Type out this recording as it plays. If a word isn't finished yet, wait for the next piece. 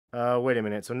Wait a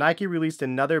minute. So Nike released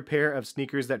another pair of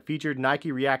sneakers that featured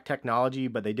Nike React technology,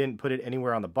 but they didn't put it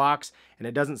anywhere on the box, and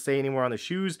it doesn't say anywhere on the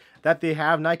shoes that they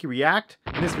have Nike React.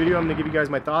 In this video, I'm going to give you guys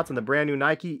my thoughts on the brand new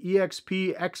Nike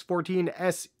EXP-14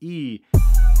 SE.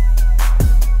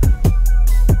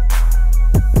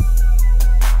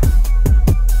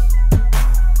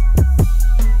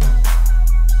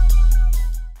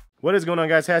 What is going on,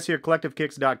 guys? Hass here,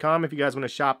 CollectiveKicks.com. If you guys want to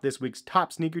shop this week's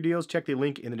top sneaker deals, check the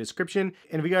link in the description.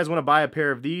 And if you guys want to buy a pair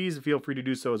of these, feel free to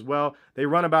do so as well. They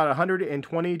run about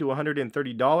 $120 to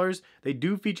 $130. They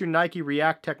do feature Nike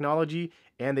React technology,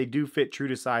 and they do fit true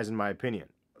to size in my opinion.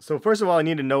 So first of all, I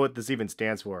need to know what this even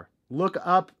stands for. Look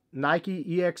up Nike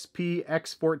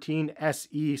EXP-14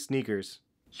 SE sneakers.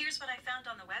 Here's what I found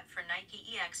on the web for Nike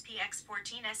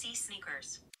EXP-14 SE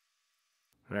sneakers.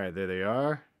 All right, there they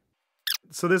are.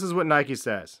 So this is what Nike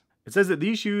says. It says that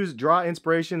these shoes draw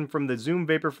inspiration from the Zoom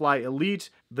Vaporfly Elite.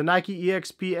 The Nike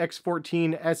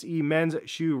EXP-14 SE men's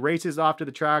shoe races off to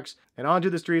the tracks and onto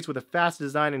the streets with a fast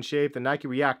design and shape. The Nike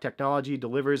React technology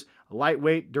delivers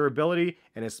lightweight durability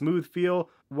and a smooth feel,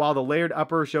 while the layered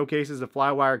upper showcases the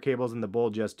Flywire cables and the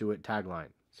Bold Just Do It tagline.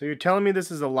 So you're telling me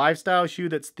this is a lifestyle shoe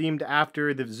that's themed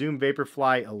after the Zoom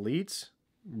Vaporfly Elite?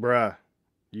 Bruh,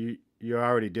 you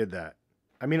already did that.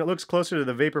 I mean, it looks closer to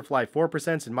the Vaporfly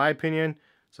 4% in my opinion,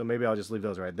 so maybe I'll just leave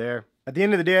those right there. At the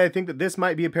end of the day, I think that this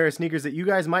might be a pair of sneakers that you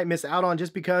guys might miss out on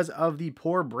just because of the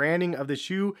poor branding of the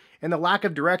shoe and the lack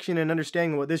of direction and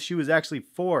understanding what this shoe is actually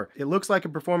for. It looks like a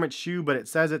performance shoe, but it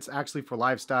says it's actually for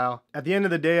lifestyle. At the end of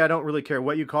the day, I don't really care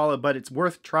what you call it, but it's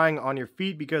worth trying on your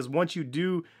feet, because once you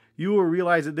do, you will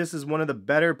realize that this is one of the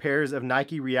better pairs of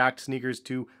Nike React sneakers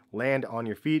to land on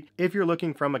your feet if you're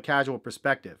looking from a casual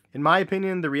perspective. In my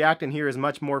opinion, the React in here is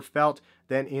much more felt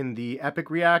than in the Epic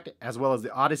React as well as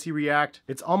the Odyssey React.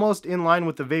 It's almost in line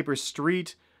with the Vapor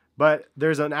Street, but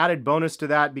there's an added bonus to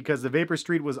that because the Vapor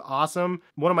Street was awesome.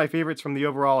 One of my favorites from the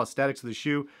overall aesthetics of the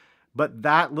shoe, but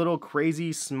that little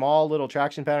crazy small little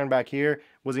traction pattern back here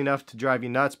was enough to drive you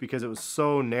nuts because it was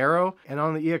so narrow. And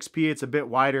on the EXP, it's a bit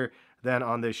wider than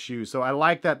on this shoe. So I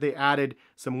like that they added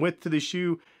some width to the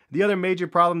shoe. The other major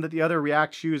problem that the other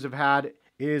React shoes have had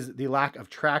is the lack of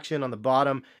traction on the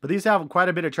bottom, but these have quite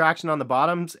a bit of traction on the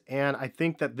bottoms, and I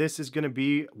think that this is going to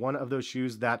be one of those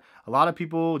shoes that a lot of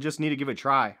people just need to give a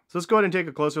try. So let's go ahead and take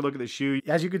a closer look at the shoe.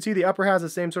 As you can see, the upper has the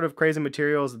same sort of crazy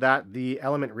materials that the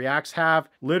Element Reacts have,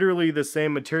 literally the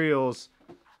same materials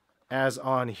as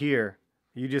on here.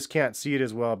 You just can't see it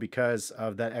as well because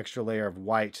of that extra layer of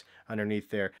white underneath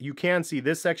there. You can see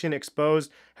this section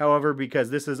exposed, however,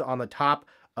 because this is on the top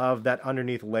of that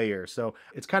underneath layer. So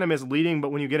it's kind of misleading,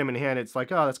 but when you get them in hand, it's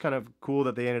like, oh, that's kind of cool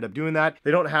that they ended up doing that.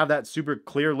 They don't have that super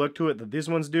clear look to it that these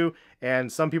ones do,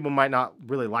 and some people might not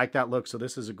really like that look, so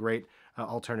this is a great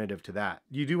alternative to that.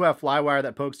 You do have Flywire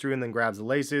that pokes through and then grabs the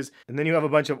laces, and then you have a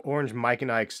bunch of orange Mike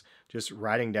and Ikes just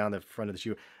riding down the front of the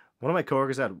shoe. One of my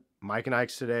coworkers had Mike and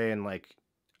Ikes today, and like,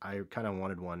 I kind of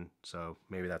wanted one, so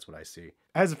maybe that's what I see.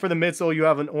 As for the midsole, you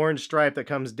have an orange stripe that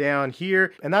comes down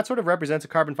here, and that sort of represents a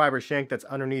carbon fiber shank that's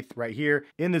underneath right here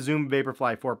in the Zoom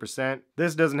Vaporfly 4%.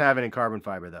 This doesn't have any carbon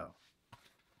fiber though.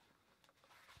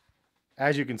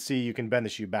 As you can see, you can bend the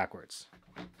shoe backwards.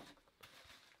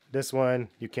 This one,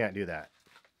 you can't do that.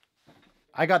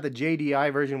 I got the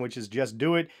JDI version, which is Just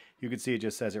Do It. You can see it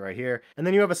just says it right here. And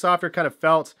then you have a softer kind of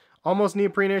felt, almost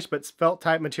neoprene-ish, but felt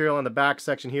type material on the back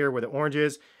section here where the orange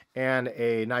is, and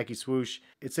a Nike swoosh.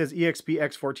 It says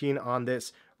EXP-14 on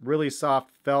this really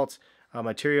soft felt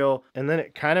material, and then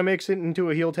it kind of makes it into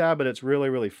a heel tab, but it's really,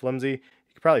 really flimsy.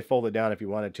 You could probably fold it down if you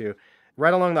wanted to.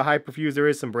 Right along the hyperfuse, there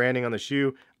is some branding on the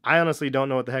shoe. I honestly don't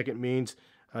know what the heck it means.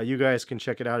 You guys can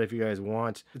check it out if you guys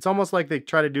want. It's almost like they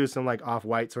try to do some like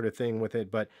off-white sort of thing with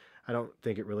it, but I don't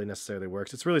think it really necessarily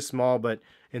works. It's really small but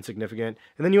insignificant.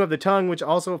 And then you have the tongue, which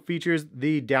also features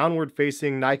the downward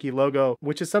facing Nike logo,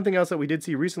 which is something else that we did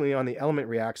see recently on the Element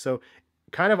React. So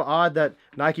kind of odd that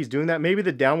Nike's doing that. Maybe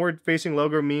the downward facing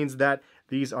logo means that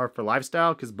these are for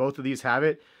lifestyle, because both of these have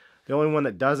it. The only one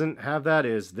that doesn't have that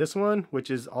is this one,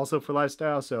 which is also for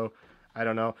lifestyle. So I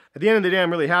don't know. At the end of the day,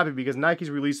 I'm really happy because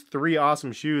Nike's released 3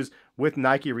 awesome shoes with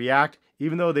Nike React.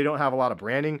 Even though they don't have a lot of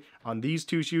branding on these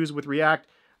 2 shoes with React,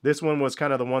 this one was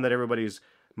kind of the one that everybody's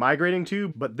migrating to,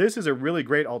 but this is a really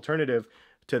great alternative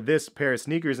to this pair of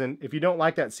sneakers. And if you don't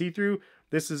like that see-through,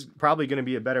 this is probably going to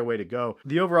be a better way to go.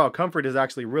 The overall comfort is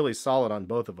actually really solid on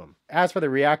both of them. As for the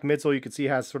React midsole, you can see it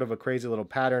has sort of a crazy little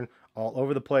pattern all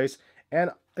over the place.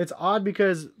 And it's odd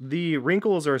because the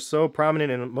wrinkles are so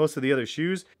prominent in most of the other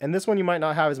shoes, and this one you might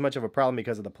not have as much of a problem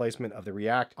because of the placement of the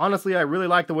React. Honestly, I really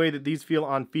like the way that these feel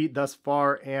on feet thus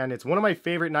far, and it's one of my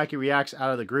favorite Nike Reacts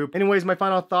out of the group. Anyways, my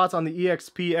final thoughts on the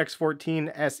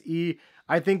EXP-14 SE.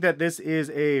 I think that this is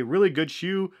a really good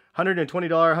shoe. $120,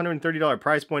 $130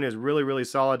 price point is really, really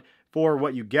solid for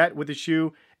what you get with the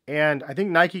shoe. And I think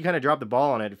Nike kind of dropped the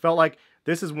ball on it. It felt like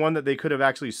this is one that they could have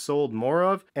actually sold more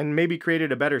of and maybe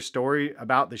created a better story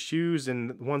about the shoes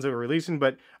and the ones that were releasing.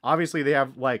 But obviously they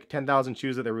have like 10,000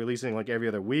 shoes that they're releasing like every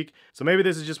other week. So maybe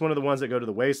this is just one of the ones that go to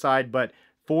the wayside. But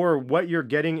for what you're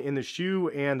getting in the shoe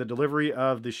and the delivery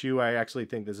of the shoe, I actually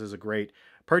think this is a great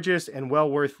purchase and well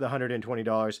worth the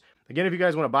 $120. Again, if you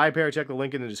guys want to buy a pair, check the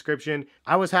link in the description.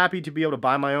 I was happy to be able to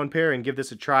buy my own pair and give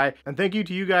this a try. And thank you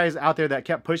to you guys out there that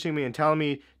kept pushing me and telling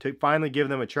me to finally give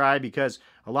them a try, because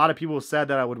a lot of people said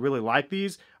that I would really like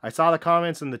these. I saw the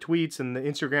comments and the tweets and the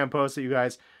Instagram posts that you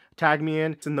guys tagged me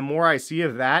in. And the more I see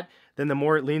of that, then the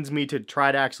more it leans me to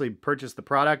try to actually purchase the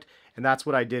product. And that's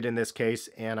what I did in this case.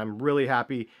 And I'm really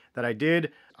happy that I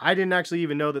did. I didn't actually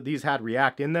even know that these had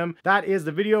React in them. That is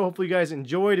the video. Hopefully you guys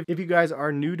enjoyed. If you guys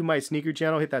are new to my sneaker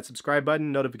channel, hit that subscribe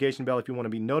button, notification bell if you want to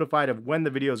be notified of when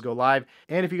the videos go live.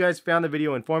 And if you guys found the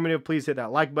video informative, please hit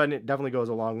that like button. It definitely goes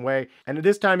a long way. And at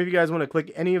this time, if you guys want to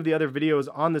click any of the other videos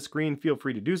on the screen, feel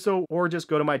free to do so, or just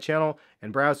go to my channel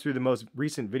and browse through the most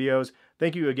recent videos.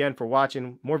 Thank you again for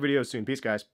watching. More videos soon. Peace, guys.